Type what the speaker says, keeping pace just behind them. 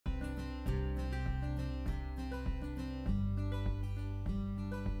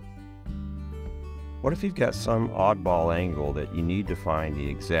What if you've got some oddball angle that you need to find the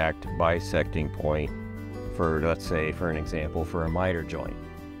exact bisecting point for, let's say, for an example, for a miter joint?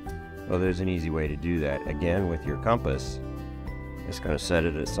 Well, there's an easy way to do that. Again, with your compass, just going to set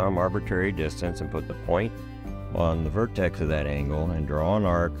it at some arbitrary distance and put the point on the vertex of that angle and draw an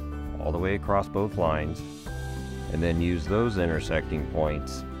arc all the way across both lines, and then use those intersecting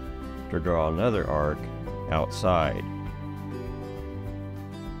points to draw another arc outside,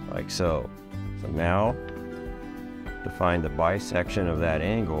 like so. So now, to find the bisection of that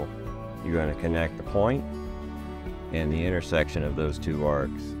angle, you're going to connect the point and the intersection of those two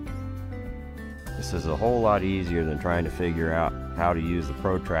arcs. This is a whole lot easier than trying to figure out how to use the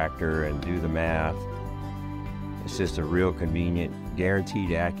protractor and do the math. It's just a real convenient,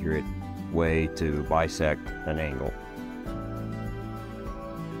 guaranteed accurate way to bisect an angle.